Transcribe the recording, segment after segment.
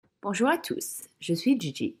Bonjour à tous, je suis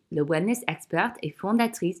Gigi, le wellness expert et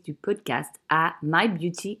fondatrice du podcast à My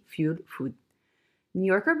Beauty Fueled Food.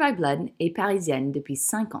 New Yorker by blood et parisienne depuis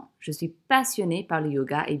 5 ans, je suis passionnée par le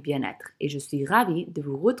yoga et bien-être et je suis ravie de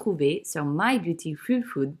vous retrouver sur My Beauty Fueled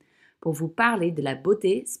Food pour vous parler de la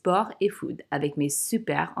beauté, sport et food avec mes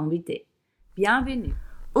super invités. Bienvenue!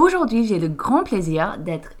 Aujourd'hui, j'ai le grand plaisir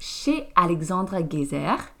d'être chez Alexandra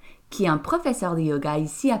Geyser, qui est un professeur de yoga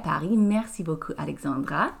ici à Paris. Merci beaucoup,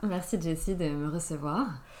 Alexandra. Merci, Jessie, de me recevoir.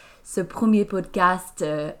 Ce premier podcast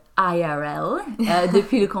IRL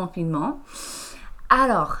depuis le confinement.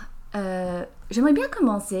 Alors, j'aimerais bien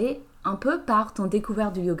commencer un peu par ton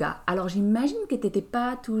découverte du yoga. Alors, j'imagine que tu n'étais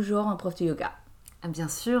pas toujours un prof de yoga. Bien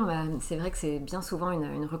sûr, c'est vrai que c'est bien souvent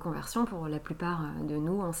une reconversion pour la plupart de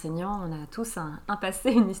nous, enseignants. On a tous un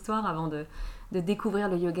passé, une histoire avant de découvrir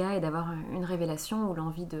le yoga et d'avoir une révélation ou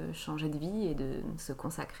l'envie de changer de vie et de se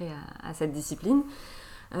consacrer à cette discipline.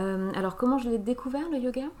 Alors comment je l'ai découvert le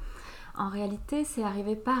yoga ? En réalité, c'est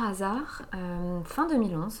arrivé par hasard, fin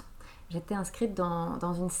 2011. J'étais inscrite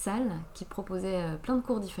dans une salle qui proposait plein de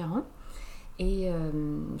cours différents. Et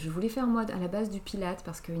je voulais faire moi à la base du pilate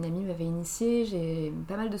parce qu'une amie m'avait initiée. J'ai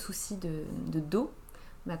pas mal de soucis de dos.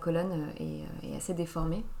 Ma colonne est assez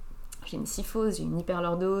déformée. J'ai une kyphose, j'ai une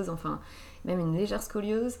hyperlordose, enfin même une légère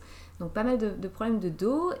scoliose. Donc pas mal de problèmes de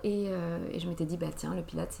dos. Et je m'étais dit, tiens, le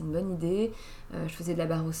pilate c'est une bonne idée. Je faisais de la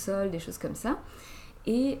barre au sol, des choses comme ça.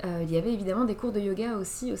 Et il y avait évidemment des cours de yoga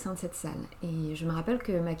aussi au sein de cette salle. Et je me rappelle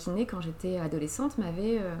que ma kiné, quand j'étais adolescente,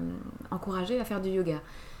 m'avait encouragée à faire du yoga.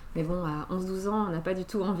 Mais bon, à 11-12 ans, on n'a pas du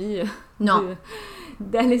tout envie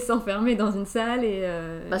d'aller s'enfermer dans une salle.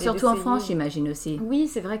 Surtout en France, j'imagine aussi. Oui,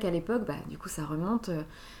 c'est vrai qu'à l'époque, du coup, ça remonte.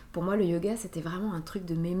 Pour moi, le yoga, c'était vraiment un truc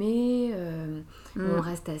de mémé, où on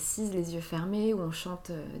reste assise, les yeux fermés, où on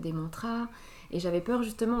chante des mantras. Et j'avais peur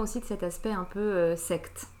justement aussi de cet aspect un peu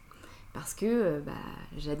secte. Parce que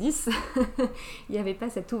jadis, il n'y avait pas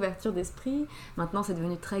cette ouverture d'esprit. Maintenant, c'est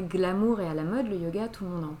devenu très glamour et à la mode, le yoga, tout le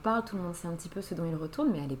monde en parle, tout le monde sait un petit peu ce dont il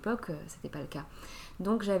retourne, mais à l'époque, c'était pas le cas.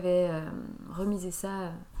 Donc, j'avais remisé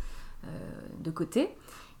ça de côté.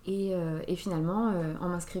 Et finalement, en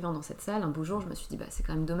m'inscrivant dans cette salle, un beau jour, je me suis dit, c'est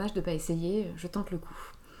quand même dommage de ne pas essayer, je tente le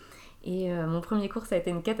coup. Et mon premier cours, ça a été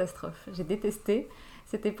une catastrophe. J'ai détesté.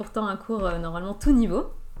 C'était pourtant un cours normalement tout niveau.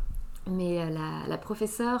 Mais la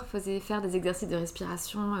professeure faisait faire des exercices de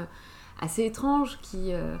respiration assez étranges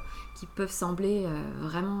qui peuvent sembler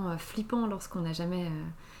vraiment flippants lorsqu'on n'a jamais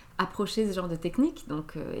approché ce genre de technique.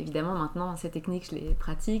 Donc évidemment maintenant ces techniques je les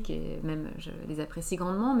pratique et même je les apprécie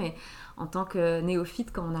grandement, mais en tant que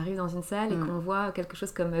néophyte, quand on arrive dans une salle et qu'on voit quelque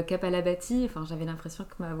chose comme Kapalabhati, j'avais l'impression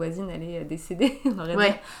que ma voisine allait décéder. On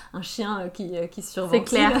aurait un chien qui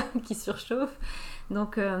surventile, qui surchauffe.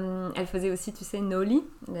 Donc, elle faisait aussi, tu sais, Noli,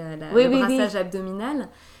 le brassage abdominal.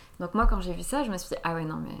 Donc, moi, quand j'ai vu ça, je me suis dit, ah ouais,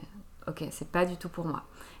 non, mais ok, c'est pas du tout pour moi.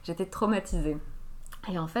 J'étais traumatisée.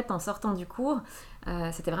 Et en fait, en sortant du cours,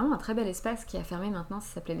 c'était vraiment un très bel espace qui a fermé maintenant,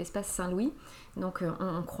 ça s'appelait l'espace Saint-Louis. Donc,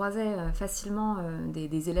 on croisait facilement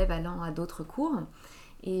des élèves allant à d'autres cours.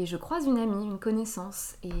 Et je croise une amie, une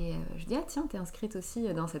connaissance. Et je dis, ah tiens, t'es inscrite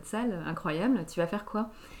aussi dans cette salle, incroyable, tu vas faire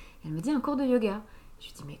quoi ? Et elle me dit, un cours de yoga. Je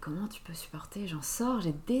lui dis, mais comment tu peux supporter ? J'en sors,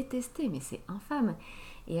 j'ai détesté, mais c'est infâme.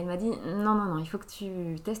 Et elle m'a dit, non, il faut que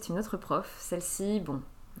tu testes une autre prof. Celle-ci, bon,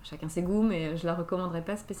 chacun ses goûts, mais je la recommanderais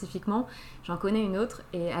pas spécifiquement. J'en connais une autre,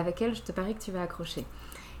 et avec elle, je te parie que tu vas accrocher.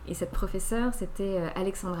 Et cette professeure, c'était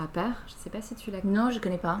Alexandra Père. Je sais pas si tu l'as connue. Non, je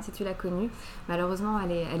connais pas. Si tu l'as connue. Malheureusement,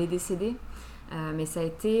 elle est décédée. Mais ça a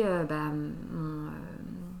été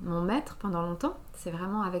mon maître pendant longtemps. C'est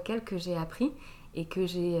vraiment avec elle que j'ai appris et que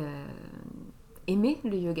j'ai aimé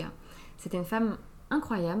le yoga. C'était une femme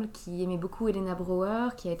incroyable qui aimait beaucoup Elena Brouwer,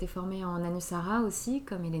 qui a été formée en Anusara aussi,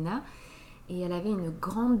 comme Elena. Et elle avait une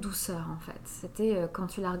grande douceur en fait. C'était, quand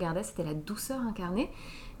tu la regardais, c'était la douceur incarnée.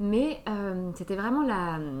 Mais c'était vraiment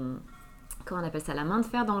comment on appelle ça, la main de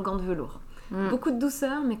fer dans le gant de velours. Beaucoup de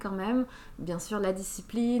douceur, mais quand même, bien sûr, la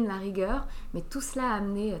discipline, la rigueur, mais tout cela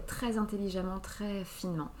amené très intelligemment, très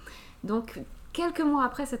finement. Donc, quelques mois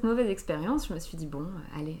après cette mauvaise expérience, je me suis dit, bon,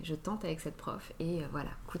 allez, je tente avec cette prof, et voilà,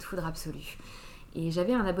 coup de foudre absolu. Et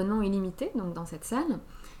j'avais un abonnement illimité, donc dans cette salle,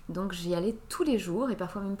 donc j'y allais tous les jours, et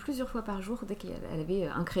parfois même plusieurs fois par jour, dès qu'elle avait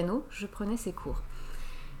un créneau, je prenais ses cours.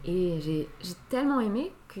 Et j'ai tellement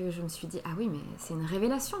aimé que je me suis dit, ah oui, mais c'est une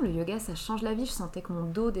révélation, le yoga, ça change la vie. Je sentais que mon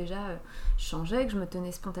dos déjà changeait, que je me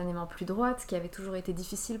tenais spontanément plus droite, ce qui avait toujours été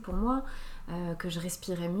difficile pour moi, que je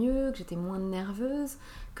respirais mieux, que j'étais moins nerveuse,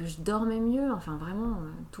 que je dormais mieux, enfin vraiment,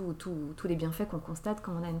 tous les bienfaits qu'on constate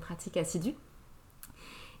quand on a une pratique assidue.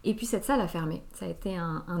 Et puis cette salle a fermé. Ça a été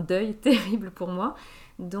un deuil terrible pour moi.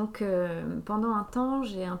 Donc pendant un temps,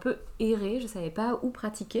 j'ai un peu erré, je ne savais pas où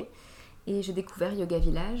pratiquer. Et j'ai découvert Yoga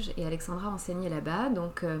Village et Alexandra enseignait là-bas.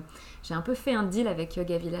 Donc j'ai un peu fait un deal avec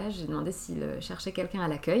Yoga Village. J'ai demandé s'il cherchait quelqu'un à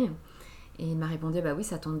l'accueil. Et il m'a répondu, bah oui,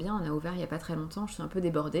 ça tombe bien, on a ouvert il n'y a pas très longtemps, je suis un peu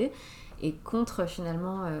débordée. Et contre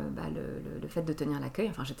finalement le fait de tenir l'accueil,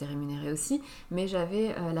 enfin j'étais rémunérée aussi, mais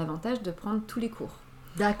j'avais l'avantage de prendre tous les cours.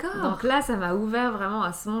 D'accord. Donc là, ça m'a ouvert vraiment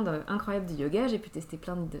à ce monde incroyable du yoga. J'ai pu tester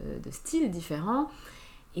plein de styles différents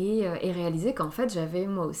et réaliser qu'en fait, j'avais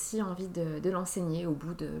moi aussi envie de l'enseigner au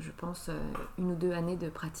bout de, je pense, 1 ou 2 années de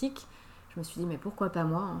pratique. Je me suis dit, mais pourquoi pas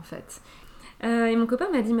moi, en fait. Et mon copain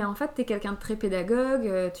m'a dit, mais en fait, t'es quelqu'un de très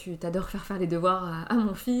pédagogue, tu t'adores faire les devoirs à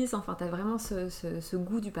mon fils, enfin, t'as vraiment ce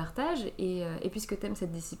goût du partage, et puisque t'aimes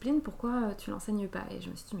cette discipline, pourquoi tu l'enseignes pas? Et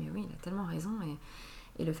je me suis dit, mais oui, il a tellement raison,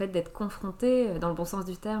 et le fait d'être confrontée, dans le bon sens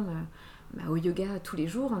du terme, au yoga tous les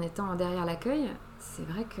jours, en étant derrière l'accueil, c'est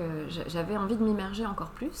vrai que j'avais envie de m'immerger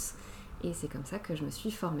encore plus, et c'est comme ça que je me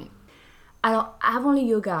suis formée. Alors, avant le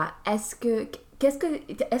yoga, est-ce que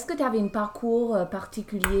tu avais un parcours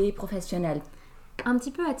particulier, professionnel? Un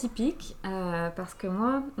petit peu atypique, parce que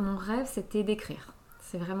moi, mon rêve, c'était d'écrire.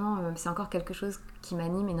 C'est encore quelque chose qui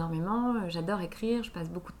m'anime énormément. J'adore écrire, je passe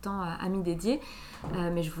beaucoup de temps à m'y dédier,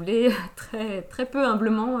 mais je voulais très, très peu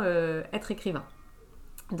humblement être écrivain.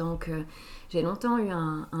 Donc j'ai longtemps eu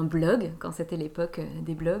un blog, quand c'était l'époque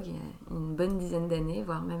des blogs, il y a une bonne dizaine d'années,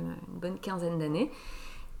 voire même une bonne quinzaine d'années.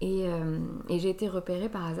 Et j'ai été repérée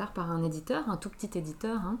par hasard par un éditeur, un tout petit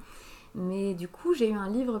éditeur, hein. Mais du coup, j'ai eu un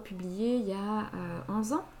livre publié il y a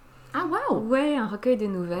 11 ans. Ah, waouh! Ouais, un recueil de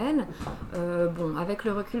nouvelles. Bon, avec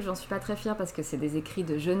le recul, j'en suis pas très fière parce que c'est des écrits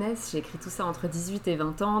de jeunesse. J'ai écrit tout ça entre 18 et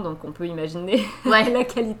 20 ans, donc on peut imaginer la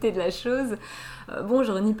qualité de la chose. Bon,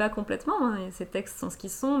 je renie pas complètement, hein, ces textes sont ce qu'ils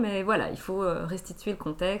sont, mais voilà, il faut restituer le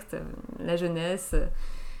contexte, la jeunesse,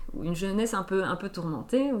 une jeunesse un peu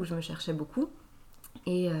tourmentée, où je me cherchais beaucoup.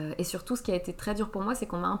 Et surtout, ce qui a été très dur pour moi, c'est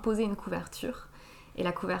qu'on m'a imposé une couverture. Et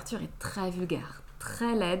la couverture est très vulgaire,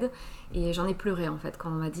 très laide. Et j'en ai pleuré en fait quand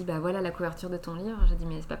on m'a dit bah voilà la couverture de ton livre. J'ai dit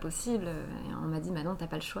mais c'est pas possible. Et on m'a dit bah non, t'as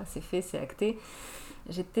pas le choix, c'est fait, c'est acté.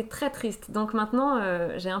 J'étais très triste. Donc maintenant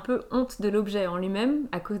j'ai un peu honte de l'objet en lui-même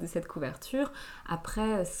à cause de cette couverture.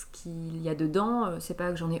 Après ce qu'il y a dedans, c'est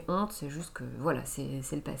pas que j'en ai honte, c'est juste que voilà, c'est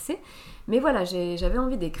le passé. Mais voilà, j'avais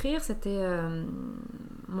envie d'écrire, c'était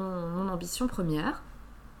mon ambition première.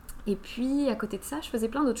 Et puis à côté de ça, je faisais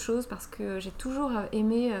plein d'autres choses parce que j'ai toujours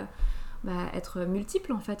aimé être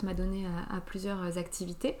multiple en fait, m'adonner à plusieurs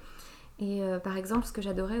activités. Et par exemple, ce que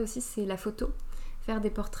j'adorais aussi, c'est la photo, faire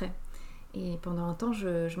des portraits. Et pendant un temps,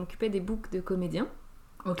 je m'occupais des books de comédiens.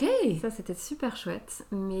 Ok. Ça, c'était super chouette.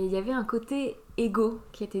 Mais il y avait un côté égo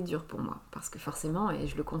qui était dur pour moi. Parce que forcément, et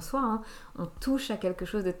je le conçois, hein, on touche à quelque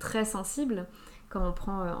chose de très sensible quand on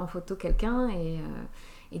prend en photo quelqu'un.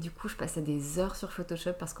 Et du coup, je passais des heures sur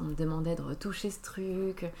Photoshop parce qu'on me demandait de retoucher ce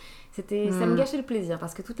truc. Ça me gâchait le plaisir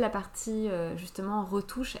parce que toute la partie, justement,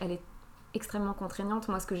 retouche, elle est extrêmement contraignante.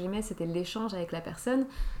 Moi, ce que j'aimais, c'était l'échange avec la personne,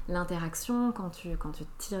 l'interaction, quand tu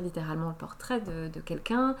tires littéralement le portrait de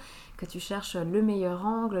quelqu'un, que tu cherches le meilleur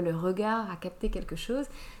angle, le regard à capter quelque chose.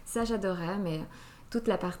 Ça, j'adorais, mais toute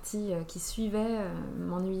la partie qui suivait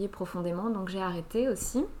m'ennuyait profondément, donc j'ai arrêté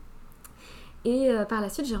aussi. Et par la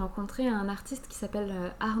suite, j'ai rencontré un artiste qui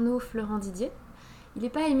s'appelle Arnaud Florent Didier. Il n'est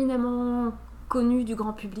pas éminemment connu du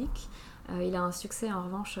grand public. Il a un succès en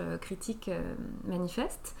revanche critique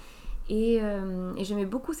manifeste. Et j'aimais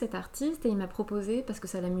beaucoup cet artiste et il m'a proposé, parce que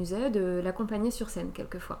ça l'amusait, de l'accompagner sur scène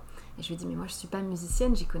quelquefois. Et je lui ai dit, mais moi je ne suis pas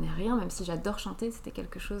musicienne, j'y connais rien, même si j'adore chanter, c'était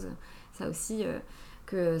quelque chose, ça aussi,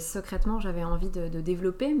 que secrètement j'avais envie de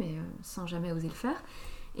développer, mais sans jamais oser le faire.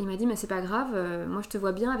 Et il m'a dit, mais c'est pas grave, moi je te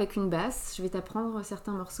vois bien avec une basse, je vais t'apprendre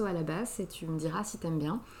certains morceaux à la basse et tu me diras si t'aimes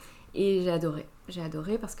bien. Et j'ai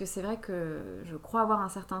adoré parce que c'est vrai que je crois avoir un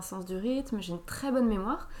certain sens du rythme, j'ai une très bonne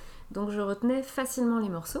mémoire, donc je retenais facilement les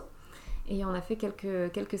morceaux. Et on a fait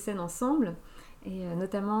quelques scènes ensemble, et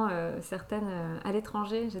notamment certaines à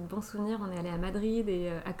l'étranger, j'ai de bons souvenirs, on est allé à Madrid et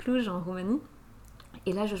à Cluj en Roumanie.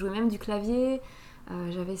 Et là je jouais même du clavier,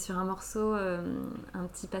 j'avais sur un morceau un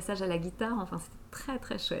petit passage à la guitare, enfin c'était très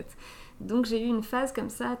très chouette. Donc j'ai eu une phase comme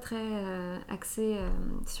ça très axée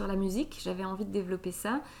sur la musique, j'avais envie de développer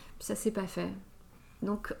ça, puis ça s'est pas fait.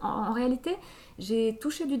 Donc en réalité j'ai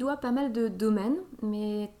touché du doigt pas mal de domaines,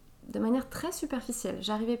 mais de manière très superficielle.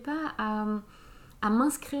 J'arrivais pas à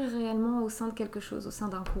m'inscrire réellement au sein de quelque chose, au sein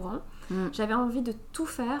d'un courant. J'avais envie de tout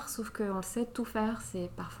faire, sauf qu'on le sait, tout faire, c'est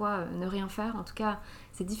parfois ne rien faire. En tout cas,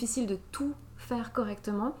 c'est difficile de tout faire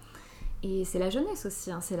correctement. Et c'est la jeunesse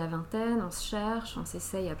aussi, hein, c'est la vingtaine, on se cherche, on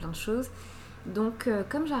s'essaye à plein de choses. Donc,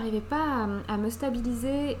 comme j'arrivais pas à me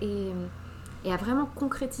stabiliser et et à vraiment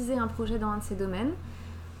concrétiser un projet dans un de ces domaines.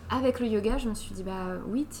 Avec le yoga, je me suis dit,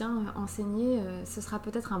 oui, tiens, enseigner, ce sera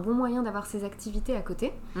peut-être un bon moyen d'avoir ces activités à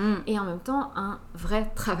côté, et en même temps, un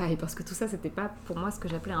vrai travail, parce que tout ça, c'était pas pour moi ce que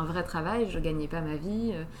j'appelais un vrai travail, je gagnais pas ma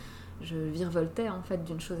vie, je virevoltais en fait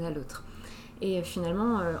d'une chose à l'autre. Et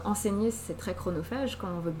finalement, enseigner, c'est très chronophage, quand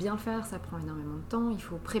on veut bien le faire, ça prend énormément de temps, il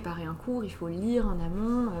faut préparer un cours, il faut lire en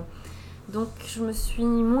amont, donc je me suis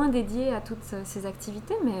moins dédiée à toutes ces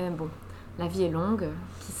activités, mais bon, la vie est longue,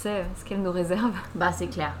 qui sait ce qu'elle nous réserve. C'est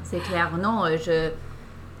clair, c'est clair. Non,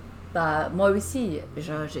 moi aussi,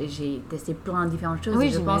 j'ai testé plein de différentes choses. Oui,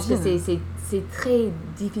 je pense que j'imagine. c'est très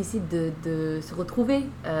difficile de se retrouver,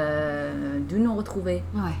 de nous retrouver.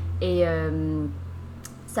 Ouais. Et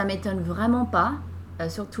ça m'étonne vraiment pas,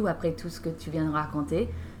 surtout après tout ce que tu viens de raconter,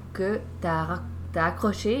 que t'as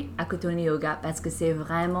accroché à Katana Yoga, parce que c'est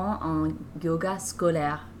vraiment un yoga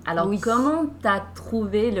scolaire. Alors, Oui. comment t'as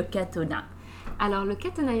trouvé le Katana? Alors le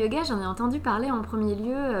Katana Yoga, j'en ai entendu parler en premier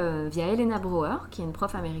lieu via Elena Brower, qui est une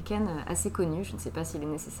prof américaine assez connue, je ne sais pas s'il est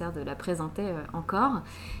nécessaire de la présenter encore.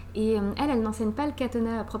 Et elle n'enseigne pas le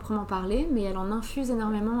Katana à proprement parler, mais elle en infuse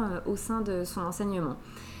énormément au sein de son enseignement.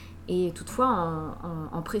 Et toutefois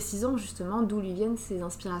en précisant justement d'où lui viennent ses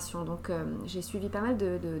inspirations. Donc j'ai suivi pas mal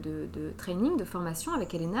de training, de formation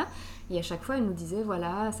avec Elena, et à chaque fois elle nous disait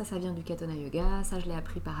voilà, ça vient du Katana Yoga, ça je l'ai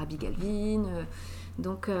appris par Abby Galvin.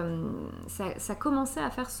 Donc ça commençait à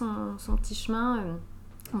faire son petit chemin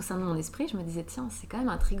au sein de mon esprit. Je me disais tiens, c'est quand même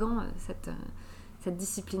intriguant cette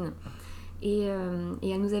discipline. Et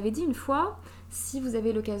elle nous avait dit une fois, si vous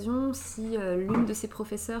avez l'occasion, si l'une de ses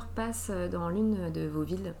professeurs passe dans l'une de vos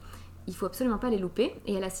villes, il faut absolument pas les louper.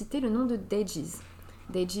 Et elle a cité le nom de Deiji's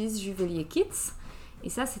Juwelier Kids. Et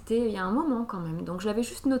ça, c'était il y a un moment quand même. Donc je l'avais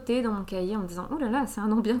juste noté dans mon cahier en me disant, oh là là, c'est un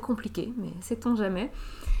nom bien compliqué, mais sait-on jamais.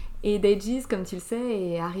 Et Deiji's, comme tu le sais,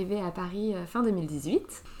 est arrivé à Paris fin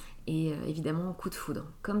 2018. Et évidemment, coup de foudre.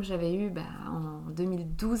 Comme j'avais eu en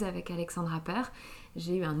 2012 avec Alexandra Père,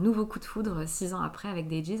 j'ai eu un nouveau coup de foudre 6 ans après avec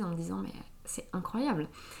Deiji's en me disant mais c'est incroyable.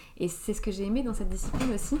 Et c'est ce que j'ai aimé dans cette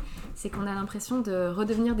discipline aussi, c'est qu'on a l'impression de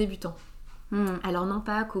redevenir débutant. Alors non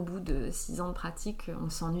pas qu'au bout de 6 ans de pratique, on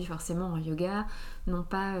s'ennuie forcément en yoga, non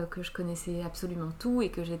pas que je connaissais absolument tout et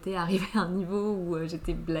que j'étais arrivée à un niveau où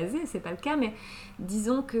j'étais blasée, c'est pas le cas, mais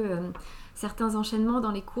disons que certains enchaînements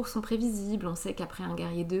dans les cours sont prévisibles. On sait qu'après un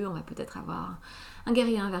guerrier 2, on va peut-être avoir un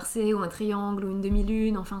guerrier inversé ou un triangle ou une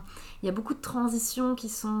demi-lune. Enfin, il y a beaucoup de transitions qui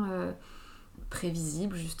sont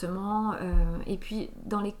prévisibles justement. Et puis,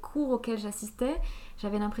 dans les cours auxquels j'assistais,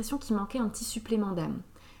 j'avais l'impression qu'il manquait un petit supplément d'âme.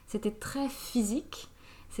 C'était très physique,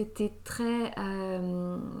 c'était très,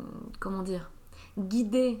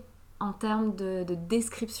 guidé en termes de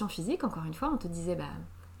description physique. Encore une fois, on te disait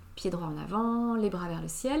pied droit en avant, les bras vers le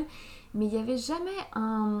ciel, mais il n'y avait jamais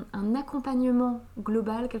un accompagnement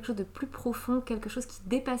global, quelque chose de plus profond, quelque chose qui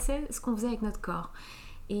dépassait ce qu'on faisait avec notre corps.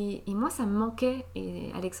 Et moi, ça me manquait,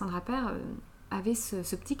 et Alexandra Père avait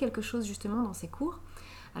ce petit quelque chose justement dans ses cours.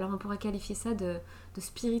 Alors on pourrait qualifier ça de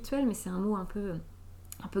spirituel, mais c'est un mot un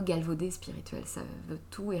peu galvaudé, spirituel, ça veut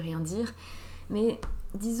tout et rien dire. Mais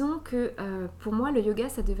disons que pour moi, le yoga,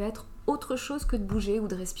 ça devait être autre chose que de bouger ou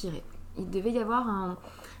de respirer. Il devait y avoir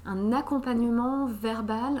un accompagnement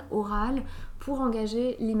verbal, oral, pour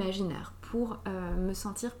engager l'imaginaire, pour me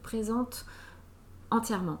sentir présente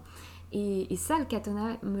entièrement. Et ça, le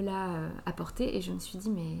Katana me l'a apporté, et je me suis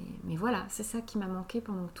dit, mais voilà, c'est ça qui m'a manqué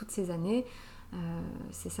pendant toutes ces années.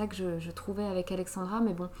 C'est ça que je trouvais avec Alexandra,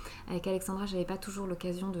 mais bon, avec Alexandra, j'avais pas toujours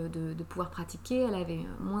l'occasion de pouvoir pratiquer. Elle avait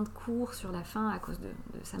moins de cours sur la fin à cause de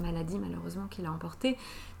sa maladie, malheureusement, qui l'a emportée.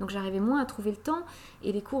 Donc j'arrivais moins à trouver le temps,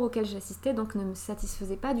 et les cours auxquels j'assistais donc ne me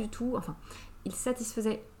satisfaisaient pas du tout. Enfin, ils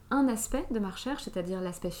satisfaisaient un aspect de ma recherche, c'est-à-dire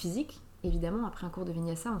l'aspect physique. Évidemment, après un cours de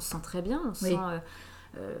vinyasa, on se sent très bien, on se sent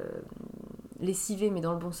lessivé, mais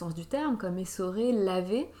dans le bon sens du terme, comme essoré,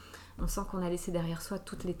 lavé. On sent qu'on a laissé derrière soi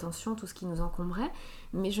toutes les tensions, tout ce qui nous encombrait,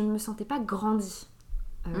 mais je ne me sentais pas grandie.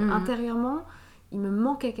 Intérieurement, il me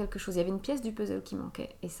manquait quelque chose. Il y avait une pièce du puzzle qui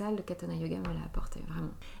manquait. Et ça, le Katana Yoga me l'a apporté,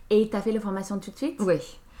 vraiment. Et tu as fait la formation tout de suite? Oui.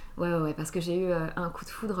 Ouais, parce que j'ai eu un coup de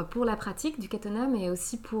foudre pour la pratique du Katana, mais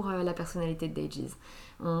aussi pour la personnalité de Deiji's.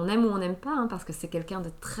 On aime ou on n'aime pas, parce que c'est quelqu'un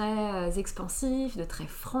de très expansif, de très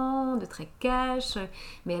franc, de très cash,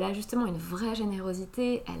 mais elle a justement une vraie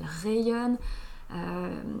générosité, elle rayonne.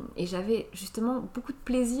 Et j'avais justement beaucoup de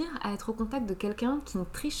plaisir à être au contact de quelqu'un qui ne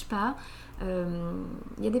triche pas.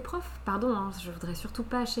 Il y a des profs, pardon, hein, je voudrais surtout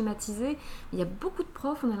pas schématiser, il y a beaucoup de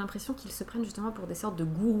profs, on a l'impression qu'ils se prennent justement pour des sortes de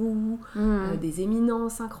gourous, des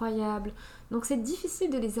éminences incroyables. Donc c'est difficile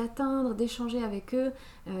de les atteindre, d'échanger avec eux.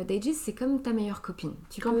 Daegis, c'est comme ta meilleure copine.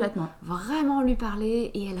 Tu peux vraiment lui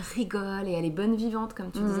parler et elle rigole et elle est bonne vivante,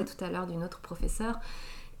 comme tu disais tout à l'heure d'une autre professeure.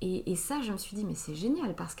 Et ça, je me suis dit, mais c'est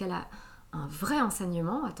génial parce qu'elle a un vrai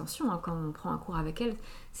enseignement. Attention, hein, quand on prend un cours avec elle,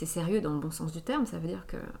 c'est sérieux dans le bon sens du terme. Ça veut dire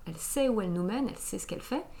qu'elle sait où elle nous mène, elle sait ce qu'elle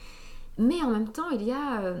fait. Mais en même temps, il y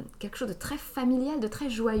a quelque chose de très familial, de très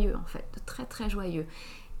joyeux en fait, de très très joyeux.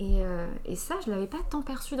 Et ça, je ne l'avais pas tant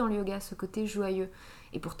perçu dans le yoga, ce côté joyeux.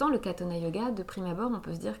 Et pourtant, le Katana Yoga, de prime abord, on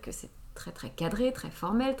peut se dire que c'est très très cadré, très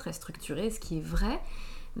formel, très structuré, ce qui est vrai.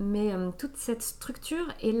 Mais toute cette structure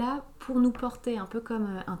est là pour nous porter, un peu comme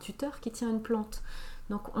un tuteur qui tient une plante.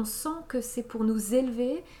 Donc on sent que c'est pour nous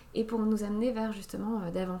élever et pour nous amener vers justement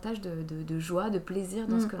davantage de joie, de plaisir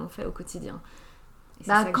dans ce que l'on fait au quotidien.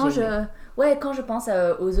 Quand je pense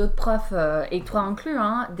aux autres profs, et toi inclus,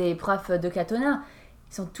 hein, des profs de Katana,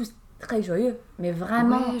 ils sont tous très joyeux, mais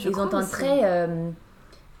vraiment, ils entendent très...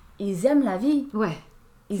 ils aiment la vie. Ouais,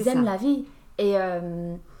 ils aiment la vie. Et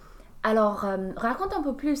alors, raconte un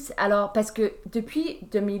peu plus. Alors, parce que depuis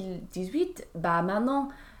 2018, maintenant...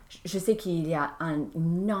 Je sais qu'il y a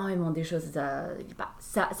énormément de choses,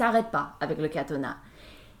 ça n'arrête pas avec le Katana.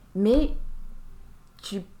 Mais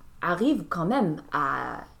tu arrives quand même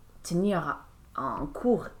à tenir un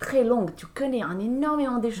cours très long. Tu connais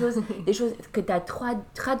énormément des choses que tu as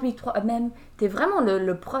traduit toi-même. Tu es vraiment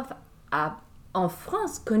le prof en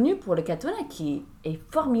France connu pour le Katana qui est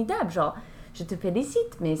formidable. Genre, je te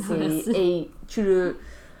félicite, mais c'est... Et tu le...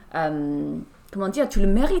 tu le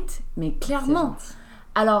mérites, mais clairement...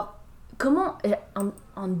 Alors, comment,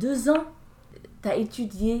 en 2 ans, tu as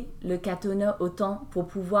étudié le Katana autant pour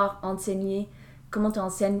pouvoir enseigner? Comment tu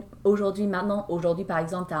enseignes aujourd'hui, maintenant? Aujourd'hui, par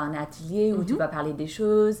exemple, tu as un atelier où tu vas parler des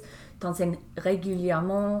choses, tu enseignes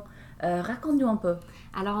régulièrement. Raconte-nous un peu.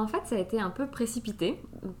 Alors en fait, ça a été un peu précipité,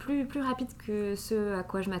 plus rapide que ce à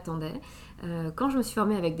quoi je m'attendais. Quand je me suis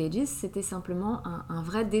formée avec Daegis, c'était simplement un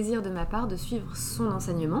vrai désir de ma part de suivre son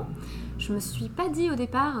enseignement. Je me suis pas dit au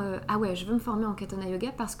départ ah ouais, je veux me former en Katana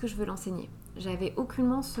Yoga parce que je veux l'enseigner. J'avais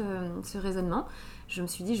aucunement ce raisonnement. Je me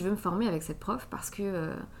suis dit je veux me former avec cette prof parce que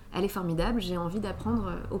elle est formidable, j'ai envie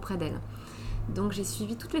d'apprendre auprès d'elle. Donc j'ai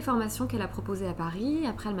suivi toutes les formations qu'elle a proposées à Paris.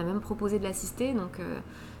 Après, elle m'a même proposé de l'assister, donc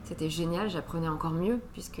c'était génial, j'apprenais encore mieux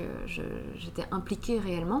puisque j'étais impliquée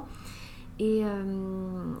réellement. Et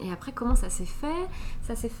après, comment ça s'est fait?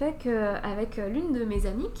 Ça s'est fait qu'avec l'une de mes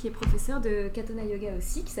amies, qui est professeure de Katana Yoga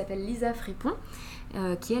aussi, qui s'appelle Lisa Fripon,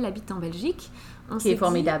 qui elle habite en Belgique. Qui est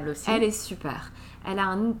formidable aussi. Elle est super. Elle a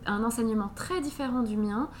un enseignement très différent du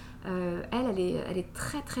mien. Elle est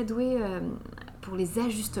très très douée pour les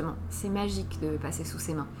ajustements. C'est magique de passer sous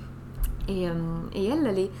ses mains. Et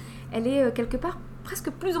elle est quelque part presque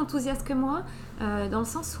plus enthousiaste que moi, dans le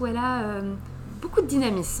sens où elle a beaucoup de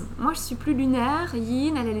dynamisme. Moi, je suis plus lunaire,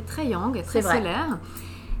 yin, elle est très yang, très solaire.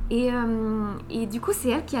 Et du coup, c'est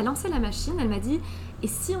elle qui a lancé la machine. Elle m'a dit, et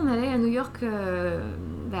si on allait à New York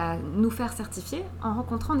nous faire certifier en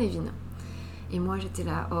rencontrant Nevin? Et moi, j'étais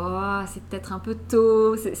là, oh, c'est peut-être un peu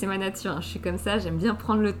tôt, c'est ma nature, hein. Je suis comme ça, j'aime bien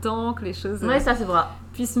prendre le temps, que les choses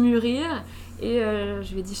puissent mûrir. Et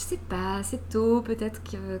je lui ai dit, je sais pas, c'est tôt, peut-être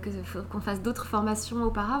qu'on fasse d'autres formations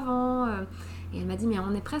auparavant. Et elle m'a dit, mais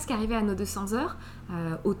on est presque arrivé à nos 200 heures,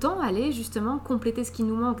 autant aller justement compléter ce qui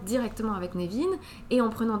nous manque directement avec Nevin, et en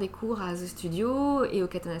prenant des cours à The Studio et au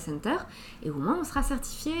Katana Center, et au moins on sera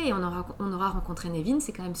certifié et on aura rencontré Nevin.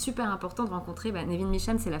 C'est quand même super important de rencontrer Nevin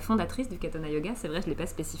Michan, c'est la fondatrice du Katana Yoga, c'est vrai, je ne l'ai pas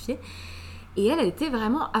spécifié. Et elle était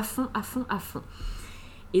vraiment à fond.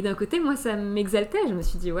 Et d'un côté, moi, ça m'exaltait. Je me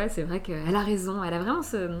suis dit, ouais, c'est vrai qu'elle a raison. Elle a vraiment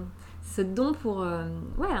ce don pour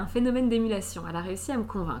un phénomène d'émulation. Elle a réussi à me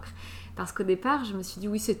convaincre. Parce qu'au départ, je me suis dit,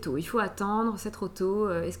 oui, c'est tôt. Il faut attendre, c'est trop tôt.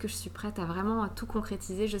 Est-ce que je suis prête à vraiment tout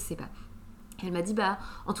concrétiser? Je ne sais pas. Et elle m'a dit,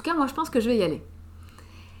 en tout cas, moi, je pense que je vais y aller.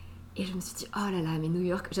 Et je me suis dit, oh là là, mais New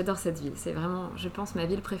York, j'adore cette ville. C'est vraiment, je pense, ma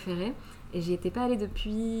ville préférée. Et j'y étais pas allée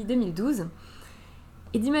depuis 2012.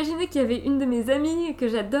 Et d'imaginer qu'il y avait une de mes amies que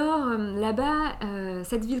j'adore là-bas,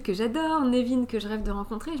 cette ville que j'adore, Nevin que je rêve de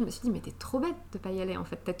rencontrer, je me suis dit, mais t'es trop bête de pas y aller en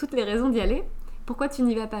fait, t'as toutes les raisons d'y aller, pourquoi tu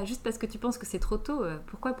n'y vas pas? Juste parce que tu penses que c'est trop tôt,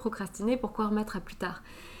 pourquoi procrastiner, pourquoi remettre à plus tard?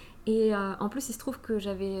 Et en plus, il se trouve que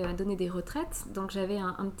j'avais donné des retraites, donc j'avais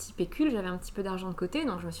un petit pécule, j'avais un petit peu d'argent de côté,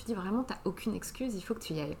 donc je me suis dit, vraiment, t'as aucune excuse, il faut que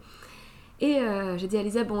tu y ailles. Et j'ai dit à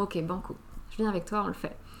Lisa, bon ok, banco, je viens avec toi, on le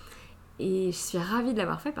fait. Et je suis ravie de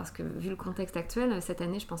l'avoir fait parce que vu le contexte actuel, cette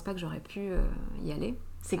année, je pense pas que j'aurais pu y aller.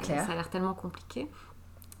 C'est clair. Ça a l'air tellement compliqué.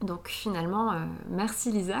 Donc finalement,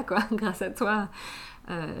 merci Lisa, quoi. Grâce à toi,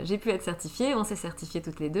 j'ai pu être certifiée. On s'est certifiées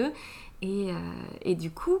toutes les deux. Et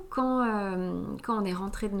du coup, quand on est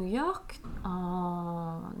rentré de New York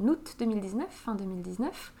en août 2019, fin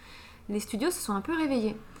 2019, les studios se sont un peu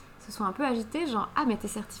réveillés. Se sont un peu agités, genre « Ah, mais t'es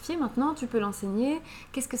certifiée maintenant, tu peux l'enseigner.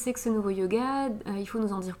 Qu'est-ce que c'est que ce nouveau yoga ? Il faut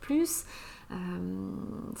nous en dire plus. »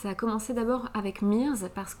 Ça a commencé d'abord avec Mears,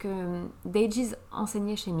 parce que Daejeez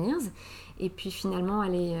enseignait chez Mears. Et puis finalement,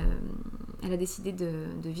 elle a décidé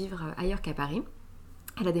de vivre ailleurs qu'à Paris.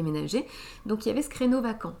 Elle a déménagé. Donc il y avait ce créneau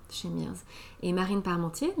vacant chez Mears. Et Marine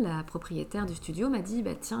Parmentier, la propriétaire du studio, m'a dit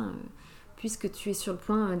 « Tiens, puisque tu es sur le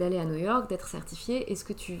point d'aller à New York, d'être certifiée, est-ce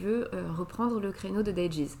que tu veux reprendre le créneau de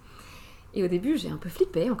Daejeez ?» Et au début, j'ai un peu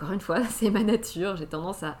flippé, encore une fois, c'est ma nature, j'ai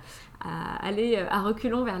tendance à aller à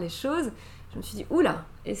reculons vers les choses. Je me suis dit, oula,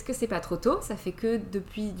 est-ce que c'est pas trop tôt ? Ça fait que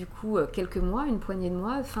depuis, du coup, quelques mois, une poignée de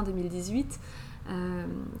mois, fin 2018,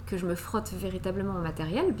 que je me frotte véritablement au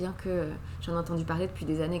matériel, bien que j'en ai entendu parler depuis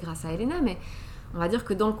des années grâce à Elena, mais on va dire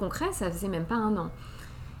que dans le concret, ça faisait même pas 1 an.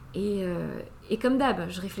 Et comme d'hab,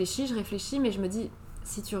 je réfléchis, mais je me dis,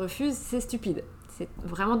 si tu refuses, c'est stupide. C'est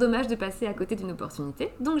vraiment dommage de passer à côté d'une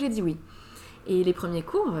opportunité. Donc j'ai dit oui. Et les premiers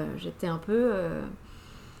cours, j'étais un peu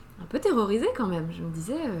terrorisée quand même. Je me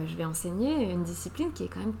disais, je vais enseigner une discipline qui est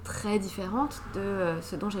quand même très différente de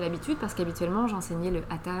ce dont j'ai l'habitude, parce qu'habituellement, j'enseignais le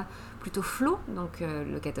hatha plutôt flow. Donc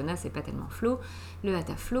le katana, c'est pas tellement flow. Le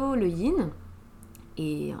hatha flow, le yin.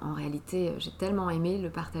 Et en réalité, j'ai tellement aimé le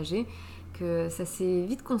partager que ça s'est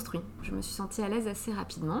vite construit. Je me suis sentie à l'aise assez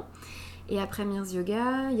rapidement. Et après Mears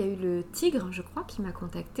Yoga, il y a eu le Tigre, je crois, qui m'a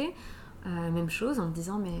contactée. Même chose, en me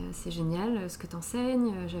disant, mais c'est génial ce que tu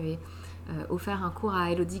enseignes. J'avais offert un cours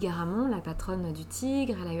à Elodie Garamond, la patronne du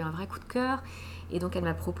Tigre. Elle a eu un vrai coup de cœur. Et donc, elle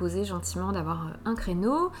m'a proposé gentiment d'avoir un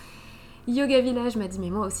créneau. Yoga Village m'a dit, mais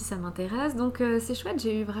moi aussi, ça m'intéresse. Donc, c'est chouette.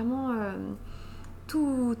 J'ai eu vraiment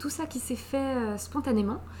tout ça qui s'est fait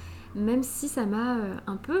spontanément, même si ça m'a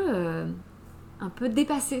un peu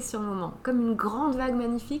dépassée sur le moment, comme une grande vague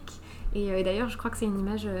magnifique. Et d'ailleurs, je crois que c'est une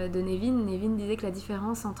image de Nevin. Nevin disait que la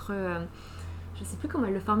différence entre, je ne sais plus comment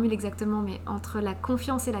elle le formule exactement, mais entre la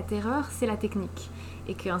confiance et la terreur, c'est la technique.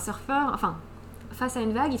 Et qu'un surfeur, enfin, face à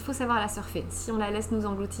une vague, il faut savoir la surfer. Si on la laisse nous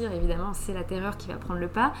engloutir, évidemment, c'est la terreur qui va prendre le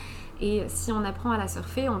pas. Et si on apprend à la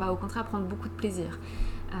surfer, on va au contraire prendre beaucoup de plaisir.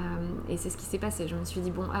 Et c'est ce qui s'est passé. Je me suis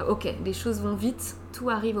dit, bon, ok, les choses vont vite, tout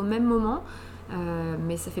arrive au même moment.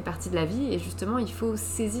 Mais ça fait partie de la vie et justement il faut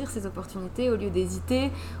saisir ces opportunités au lieu d'hésiter,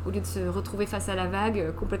 au lieu de se retrouver face à la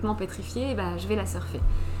vague complètement pétrifiée, je vais la surfer.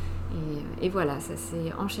 Et voilà, ça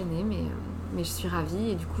s'est enchaîné, mais je suis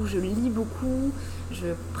ravie et du coup je lis beaucoup,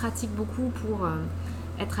 je pratique beaucoup pour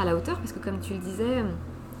être à la hauteur, parce que comme tu le disais,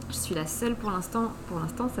 je suis la seule pour l'instant,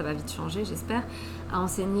 ça va vite changer j'espère, à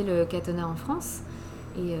enseigner le katana en France.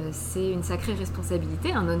 Et c'est une sacrée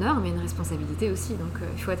responsabilité, un honneur mais une responsabilité aussi, donc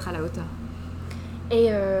il faut être à la hauteur. Et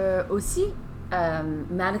aussi,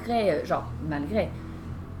 malgré,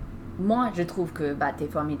 moi je trouve que t'es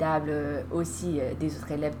formidable, aussi des autres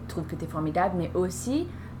élèves trouvent que t'es formidable, mais aussi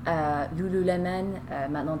Lululemon,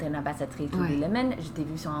 maintenant t'es une ambassadrice Lululemon, je t'ai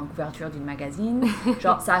vue sur une couverture d'une magazine,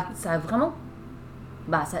 genre ça a vraiment,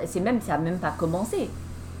 ça a même pas commencé.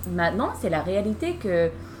 Maintenant c'est la réalité que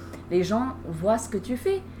les gens voient ce que tu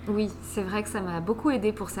fais. Oui, c'est vrai que ça m'a beaucoup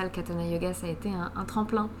aidé pour ça, le Katana Yoga, ça a été un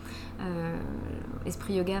tremplin.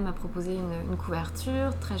 Esprit Yoga m'a proposé une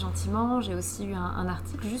couverture, très gentiment. J'ai aussi eu un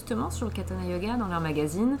article justement sur le Katana Yoga dans leur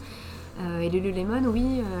magazine. Et Lululemon,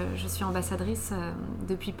 oui, je suis ambassadrice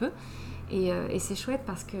depuis peu. Et c'est chouette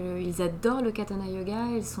parce qu'ils adorent le Katana Yoga.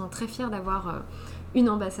 Ils sont très fiers d'avoir une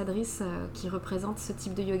ambassadrice qui représente ce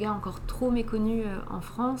type de yoga encore trop méconnu en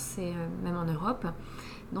France et même en Europe.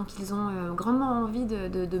 Donc ils ont grandement envie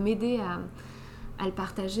de m'aider à le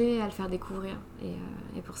partager, à le faire découvrir.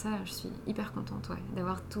 Et pour ça, je suis hyper contente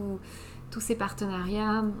d'avoir tous ces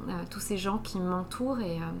partenariats, tous ces gens qui m'entourent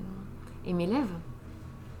et m'élèvent.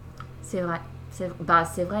 C'est vrai.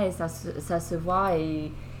 C'est vrai, et ça se voit.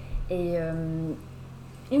 Et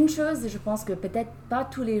une chose, je pense que peut-être pas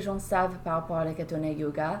tous les gens savent par rapport à la Katana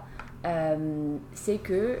Yoga, c'est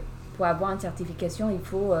que pour avoir une certification, il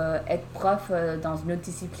faut être prof dans une autre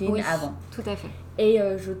discipline avant. Tout à fait. Et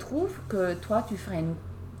je trouve que toi, tu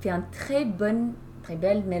fais un très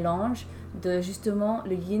bel mélange de justement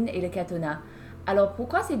le yin et le katana. Alors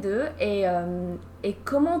pourquoi ces deux et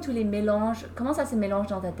comment tu les mélanges? Comment ça se mélange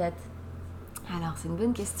dans ta tête? Alors c'est une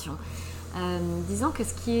bonne question. Disons que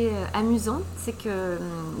ce qui est amusant, c'est que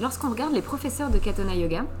lorsqu'on regarde les professeurs de Katona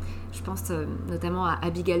Yoga, je pense notamment à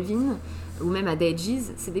Abby Galvin ou même à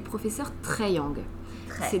Daejeez, c'est des professeurs très yang.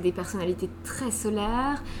 C'est des personnalités très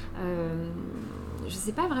solaires. Je ne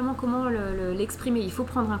sais pas vraiment comment l'exprimer. Il faut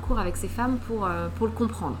prendre un cours avec ces femmes pour le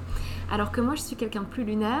comprendre. Alors que moi, je suis quelqu'un de plus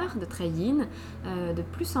lunaire, de très yin, de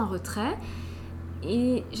plus en retrait.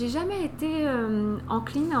 Et j'ai jamais été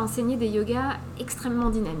encline à enseigner des yogas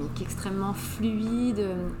extrêmement dynamiques, extrêmement fluides,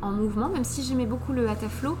 en mouvement, même si j'aimais beaucoup le hatha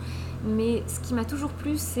flow. Mais ce qui m'a toujours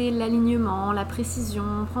plu, c'est l'alignement, la précision,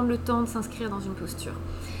 prendre le temps de s'inscrire dans une posture.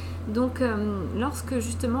 Donc, lorsque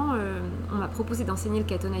justement on m'a proposé d'enseigner le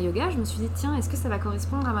Katona Yoga, je me suis dit, tiens, est-ce que ça va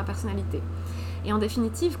correspondre à ma personnalité ? Et en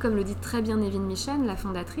définitive, comme le dit très bien Nevin Michen, la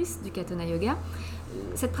fondatrice du Katona Yoga,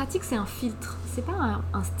 cette pratique, c'est un filtre. C'est pas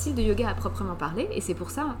un style de yoga à proprement parler, et c'est pour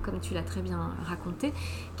ça, comme tu l'as très bien raconté,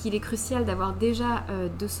 qu'il est crucial d'avoir déjà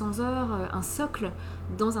 200 heures, un socle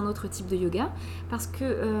dans un autre type de yoga, parce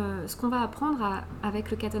que ce qu'on va apprendre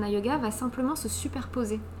avec le Katona Yoga va simplement se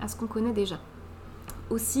superposer à ce qu'on connaît déjà.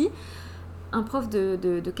 Aussi, un prof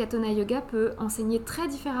de Katona Yoga peut enseigner très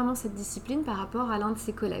différemment cette discipline par rapport à l'un de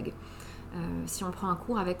ses collègues. Si on prend un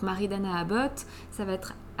cours avec Maridana Abbott, ça va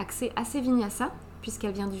être axé assez Vinyasa,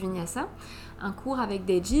 puisqu'elle vient du Vinyasa. Un cours avec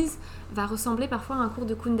Daejeez va ressembler parfois à un cours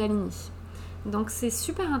de Kundalini. Donc c'est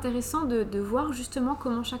super intéressant de voir justement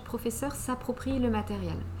comment chaque professeur s'approprie le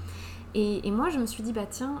matériel. Et moi je me suis dit,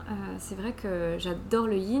 c'est vrai que j'adore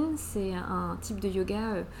le yin, c'est un type de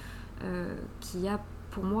yoga qui a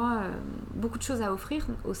pour moi beaucoup de choses à offrir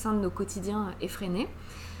au sein de nos quotidiens effrénés.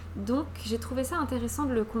 Donc j'ai trouvé ça intéressant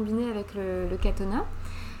de le combiner avec le Katona.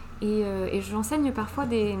 Et j'enseigne parfois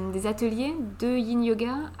des ateliers de yin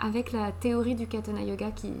yoga avec la théorie du Katona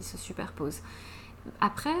yoga qui se superpose.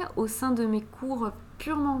 Après, au sein de mes cours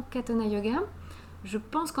purement Katona yoga, je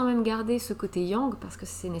pense quand même garder ce côté yang parce que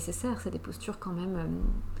c'est nécessaire, c'est des postures quand même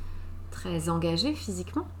très engagées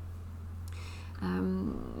physiquement.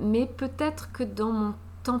 Mais peut-être que dans mon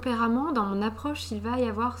tempérament, dans mon approche, il va y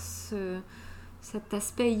avoir cet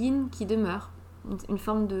aspect yin qui demeure. Une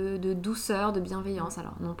forme de douceur, de bienveillance.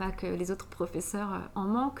 Alors, non pas que les autres professeurs en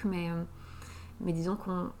manquent, mais disons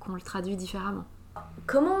qu'on le traduit différemment.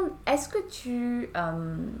 Comment est-ce que tu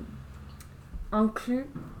inclus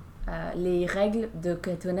les règles de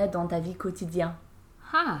Katona dans ta vie quotidienne ?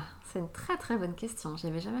 C'est une très très bonne question, j'y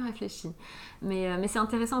avais jamais réfléchi. Mais c'est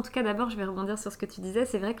intéressant, en tout cas d'abord je vais rebondir sur ce que tu disais,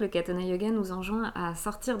 c'est vrai que le Katona Yoga nous enjoint à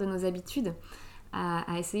sortir de nos habitudes,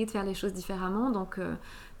 à essayer de faire les choses différemment, donc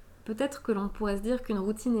peut-être que l'on pourrait se dire qu'une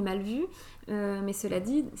routine est mal vue, mais cela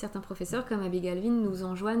dit, certains professeurs comme Abby Galvin nous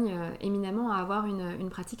enjoignent éminemment à avoir une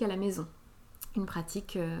pratique à la maison, une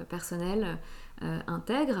pratique personnelle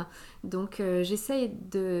intègre. Donc j'essaye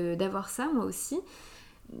d'avoir ça moi aussi,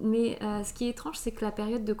 mais ce qui est étrange, c'est que la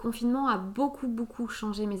période de confinement a beaucoup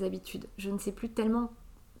changé mes habitudes. Je ne sais plus tellement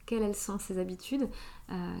quelles sont ces habitudes,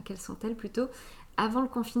 quelles sont-elles plutôt. Avant le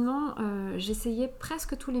confinement, j'essayais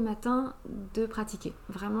presque tous les matins de pratiquer,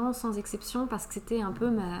 vraiment sans exception, parce que c'était un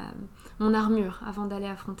peu mon armure avant d'aller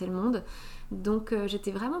affronter le monde. Donc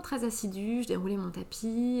j'étais vraiment très assidue, je déroulais mon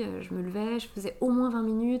tapis, je me levais, je faisais au moins 20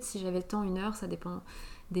 minutes, si j'avais le temps, 1 heure, ça dépend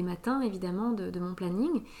des matins évidemment, de mon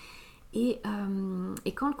planning. Et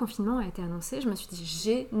quand le confinement a été annoncé, je me suis dit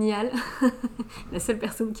génial, la seule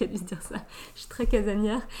personne qui a dû se dire ça, je suis très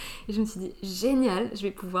casanière, et je me suis dit génial, je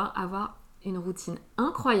vais pouvoir avoir une routine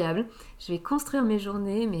incroyable, je vais construire mes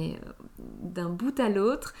journées mais d'un bout à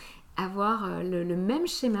l'autre, avoir le même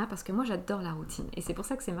schéma, parce que moi j'adore la routine, et c'est pour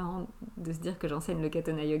ça que c'est marrant de se dire que j'enseigne le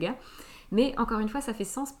Katona Yoga, mais encore une fois ça fait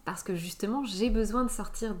sens parce que justement j'ai besoin de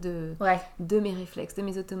sortir de mes réflexes, de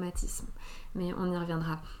mes automatismes, mais on y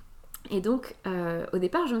reviendra. Et donc, au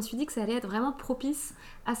départ, je me suis dit que ça allait être vraiment propice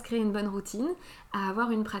à se créer une bonne routine, à avoir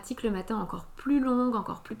une pratique le matin encore plus longue,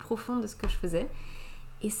 encore plus profonde de ce que je faisais.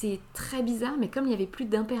 Et c'est très bizarre, mais comme il n'y avait plus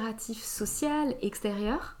d'impératif social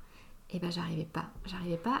extérieur, eh ben j'arrivais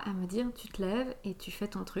pas à me dire tu te lèves et tu fais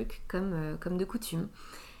ton truc comme de coutume.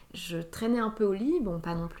 Je traînais un peu au lit, bon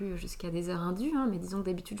pas non plus jusqu'à des heures indues, mais disons que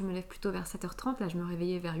d'habitude je me lève plutôt vers 7h30, là je me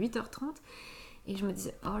réveillais vers 8h30. Et je me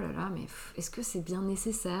disais, oh là là, mais est-ce que c'est bien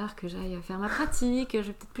nécessaire que j'aille faire ma pratique ? Je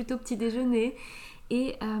vais peut-être plutôt petit déjeuner.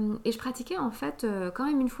 Et je pratiquais en fait quand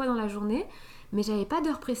même 1 fois dans la journée, mais j'avais pas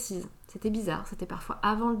d'heure précise. C'était bizarre, c'était parfois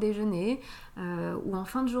avant le déjeuner ou en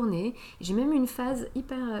fin de journée. J'ai même eu une phase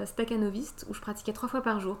hyper stakhanoviste où je pratiquais 3 fois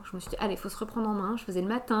par jour. Je me suis dit, allez, il faut se reprendre en main. Je faisais le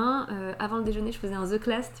matin, avant le déjeuner, je faisais un The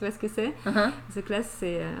Class, tu vois ce que c'est ? The Class,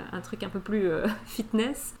 c'est un truc un peu plus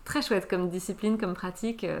fitness. Très chouette comme discipline, comme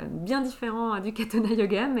pratique, bien différent du Katona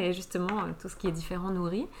Yoga, mais justement, tout ce qui est différent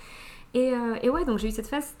nourrit. Et ouais, donc j'ai eu cette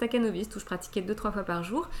phase stakhanoviste où je pratiquais 2-3 fois par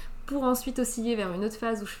jour pour ensuite osciller vers une autre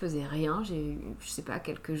phase où je faisais rien. J'ai eu, je sais pas,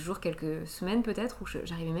 quelques jours, quelques semaines peut-être où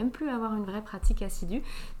j'arrivais même plus à avoir une vraie pratique assidue.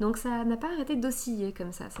 Donc ça n'a pas arrêté d'osciller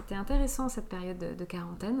comme ça. C'était intéressant cette période de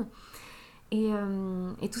quarantaine. Et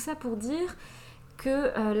tout ça pour dire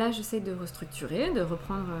que là j'essaie de restructurer, de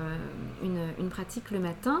reprendre une pratique le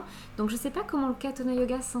matin. Donc je sais pas comment le Katana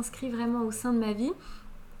Yoga s'inscrit vraiment au sein de ma vie,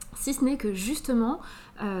 si ce n'est que justement,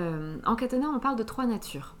 en Katana, on parle de 3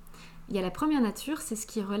 natures. Il y a la première nature, c'est ce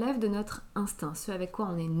qui relève de notre instinct, ce avec quoi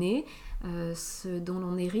on est né, ce dont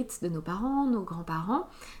l'on hérite de nos parents, nos grands-parents.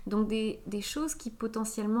 Donc des choses qui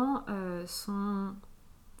potentiellement sont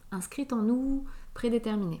inscrites en nous,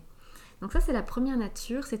 prédéterminées. Donc ça, c'est la première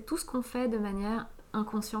nature, c'est tout ce qu'on fait de manière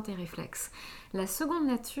inconsciente et réflexe. La seconde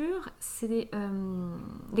nature, c'est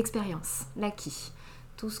l'expérience, l'acquis.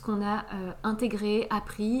 Tout ce qu'on a intégré,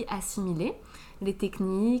 appris, assimilé, les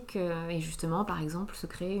techniques et justement par exemple se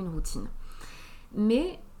créer une routine.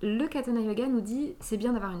 Mais le Katana Yoga nous dit c'est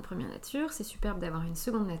bien d'avoir une première nature, c'est superbe d'avoir une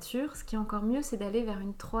seconde nature, ce qui est encore mieux c'est d'aller vers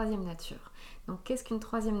une troisième nature. Donc qu'est-ce qu'une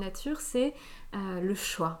troisième nature ? C'est le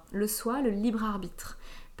choix, le soi, le libre arbitre.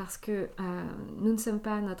 Parce que nous ne sommes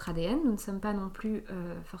pas notre ADN, nous ne sommes pas non plus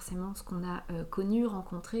forcément ce qu'on a connu,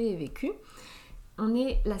 rencontré et vécu. On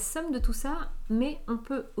est la somme de tout ça, mais on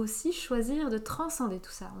peut aussi choisir de transcender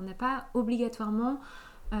tout ça. On n'a pas obligatoirement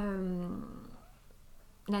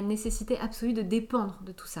la nécessité absolue de dépendre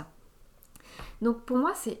de tout ça. Donc pour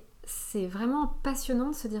moi, c'est vraiment passionnant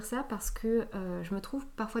de se dire ça parce que je me trouve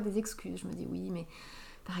parfois des excuses. Je me dis oui, mais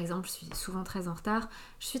par exemple, je suis souvent très en retard.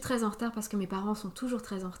 Je suis très en retard parce que mes parents sont toujours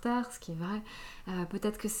très en retard, ce qui est vrai.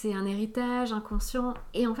 Peut-être que c'est un héritage inconscient.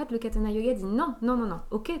 Et en fait, le Katana Yoga dit non.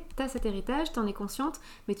 Ok, t'as cet héritage, t'en es consciente,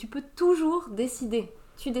 mais tu peux toujours décider.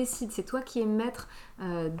 Tu décides, c'est toi qui es maître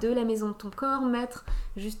de la maison de ton corps, maître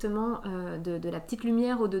justement de la petite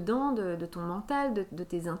lumière au-dedans, de ton mental, de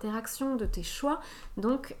tes interactions, de tes choix.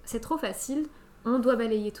 Donc, c'est trop facile. On doit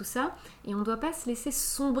balayer tout ça et on ne doit pas se laisser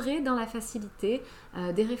sombrer dans la facilité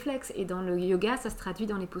des réflexes. Et dans le yoga, ça se traduit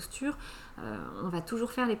dans les postures. On va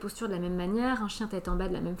toujours faire les postures de la même manière, un chien tête en bas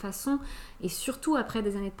de la même façon. Et surtout, après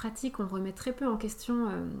des années de pratique, on remet très peu en question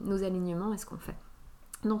nos alignements et ce qu'on fait.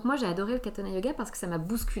 Donc moi, j'ai adoré le Katana Yoga parce que ça m'a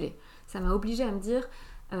bousculée. Ça m'a obligée à me dire,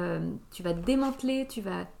 tu vas démanteler, tu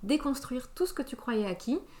vas déconstruire tout ce que tu croyais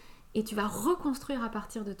acquis et tu vas reconstruire à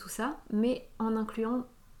partir de tout ça, mais en incluant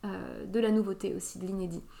de la nouveauté aussi, de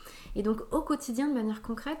l'inédit. Et donc au quotidien, de manière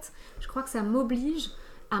concrète, je crois que ça m'oblige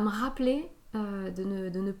à me rappeler de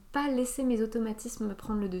ne pas laisser mes automatismes me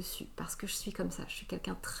prendre le dessus, parce que je suis comme ça, je suis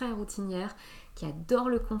quelqu'un très routinière, qui adore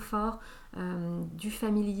le confort, du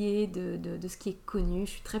familier, de ce qui est connu.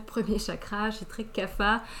 Je suis très premier chakra, je suis très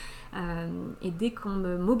kapha, et dès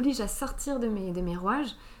qu'on m'oblige à sortir de mes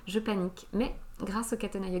rouages, je panique. Mais grâce au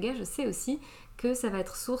Katana Yoga, je sais aussi que ça va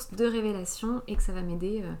être source de révélation et que ça va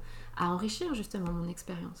m'aider à enrichir justement mon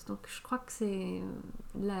expérience. Donc je crois que c'est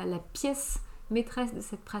la pièce maîtresse de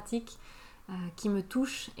cette pratique qui me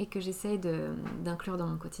touche et que j'essaye d'inclure dans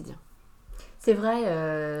mon quotidien. C'est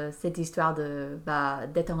vrai, cette histoire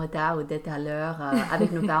d'être en retard ou d'être à l'heure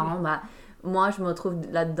avec nos parents, moi je me retrouve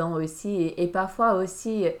là-dedans aussi et parfois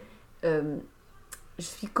aussi je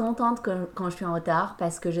suis contente quand je suis en retard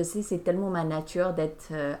parce que je sais c'est tellement ma nature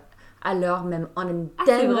d'être à l'heure, même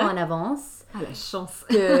tellement en avance. Ah, la chance.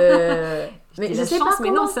 Que... mais je sais chance, pas comment...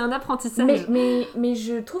 mais non, c'est un apprentissage. Mais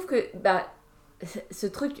je trouve que ce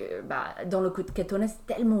truc, dans le Katana, c'est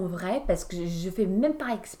tellement vrai parce que je fais même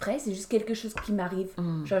pas exprès, c'est juste quelque chose qui m'arrive.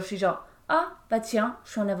 Genre, je suis genre, tiens, je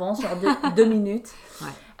suis en avance, genre 2 minutes.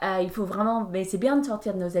 Ouais. Il faut vraiment, mais c'est bien de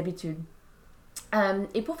sortir de nos habitudes.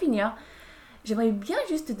 Et pour finir, j'aimerais bien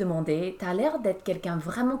juste te demander, tu as l'air d'être quelqu'un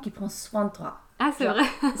vraiment qui prend soin de toi. Ah, c'est genre,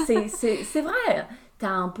 vrai. c'est vrai. Tu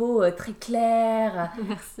as un peau très clair.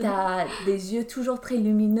 Merci. Tu as des yeux toujours très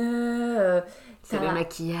lumineux. C'est le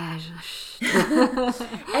maquillage.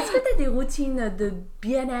 Est-ce que tu as des routines de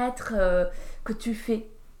bien-être que tu fais ?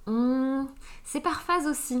 C'est par phase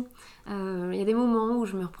aussi. Il y a des moments où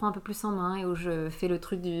je me reprends un peu plus en main et où je fais le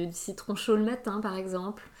truc du citron chaud le matin, par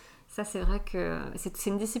exemple. Ça, c'est vrai que c'est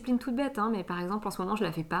une discipline toute bête, hein, mais par exemple, en ce moment, je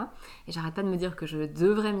la fais pas. Et j'arrête pas de me dire que je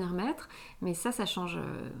devrais m'y remettre. Mais ça change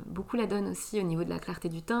beaucoup la donne aussi au niveau de la clarté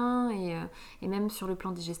du teint. Et même sur le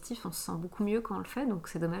plan digestif, on se sent beaucoup mieux quand on le fait. Donc,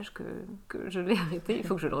 c'est dommage que je l'ai arrêté. Il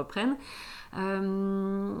faut que je le reprenne.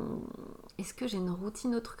 Est-ce que j'ai une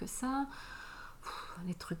routine autre que ça ?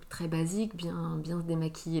 Des trucs très basiques, bien se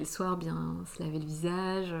démaquiller le soir, bien se laver le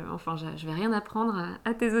visage. Enfin, je vais rien apprendre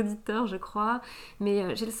à tes auditeurs, je crois.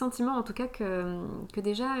 Mais j'ai le sentiment, en tout cas, que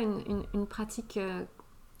déjà une pratique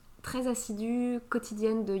très assidue,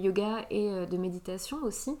 quotidienne de yoga et de méditation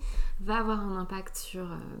aussi, va avoir un impact sur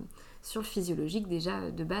le physiologique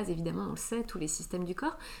déjà de base, évidemment on le sait, tous les systèmes du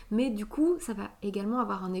corps, mais du coup ça va également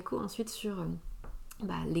avoir un écho ensuite sur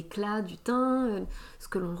l'éclat du teint, ce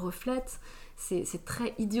que l'on reflète. C'est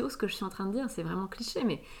très idiot ce que je suis en train de dire, c'est vraiment cliché,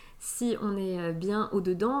 mais si on est bien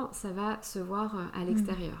au-dedans, ça va se voir à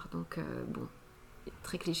l'extérieur. Donc bon,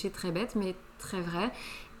 très cliché, très bête, mais très vrai.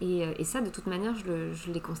 Et ça, de toute manière,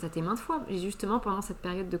 je l'ai constaté maintes fois. Et justement, pendant cette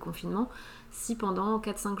période de confinement, si pendant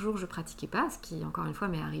 4-5 jours je pratiquais pas, ce qui encore une fois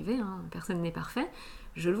m'est arrivé, personne n'est parfait,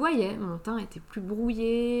 je le voyais, mon teint était plus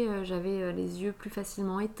brouillé, j'avais les yeux plus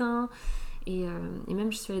facilement éteints. Et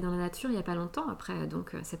même je suis allée dans la nature il n'y a pas longtemps, après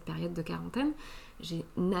cette période de quarantaine, j'ai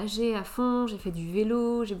nagé à fond, j'ai fait du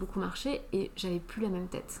vélo, j'ai beaucoup marché et j'avais plus la même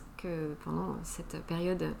tête que pendant cette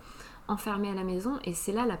période enfermée à la maison. Et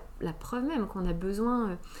c'est là la preuve même qu'on a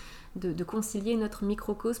besoin de concilier notre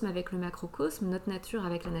microcosme avec le macrocosme, notre nature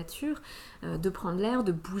avec la nature, de prendre l'air,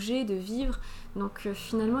 de bouger, de vivre. Donc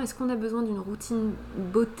finalement, est-ce qu'on a besoin d'une routine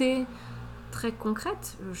beauté très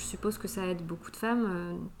concrète? Je suppose que ça aide beaucoup de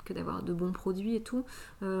femmes que d'avoir de bons produits et tout.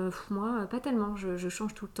 Moi, pas tellement. Je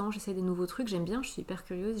change tout le temps, j'essaye des nouveaux trucs, j'aime bien, je suis hyper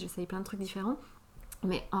curieuse, j'essaye plein de trucs différents.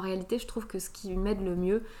 Mais en réalité, je trouve que ce qui m'aide le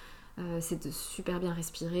mieux, c'est de super bien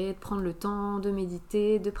respirer, de prendre le temps, de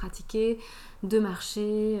méditer, de pratiquer, de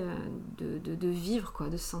marcher, de vivre, quoi,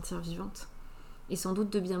 de se sentir vivante. Et sans doute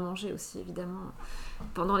de bien manger aussi, évidemment.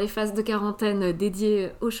 Pendant les phases de quarantaine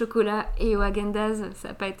dédiées au chocolat et au Häagen-Dazs, ça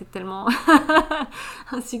n'a pas été tellement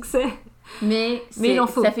un succès. Mais il en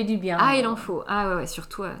faut. Ça fait du bien. Ah, il en faut. Ah ouais,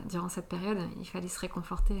 surtout durant cette période, il fallait se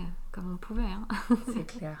réconforter comme on pouvait. C'est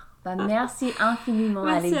clair. Merci infiniment,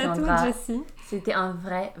 merci Alexandra. Merci à toi, Jessie. C'était un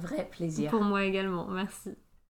vrai plaisir. Pour moi également, merci.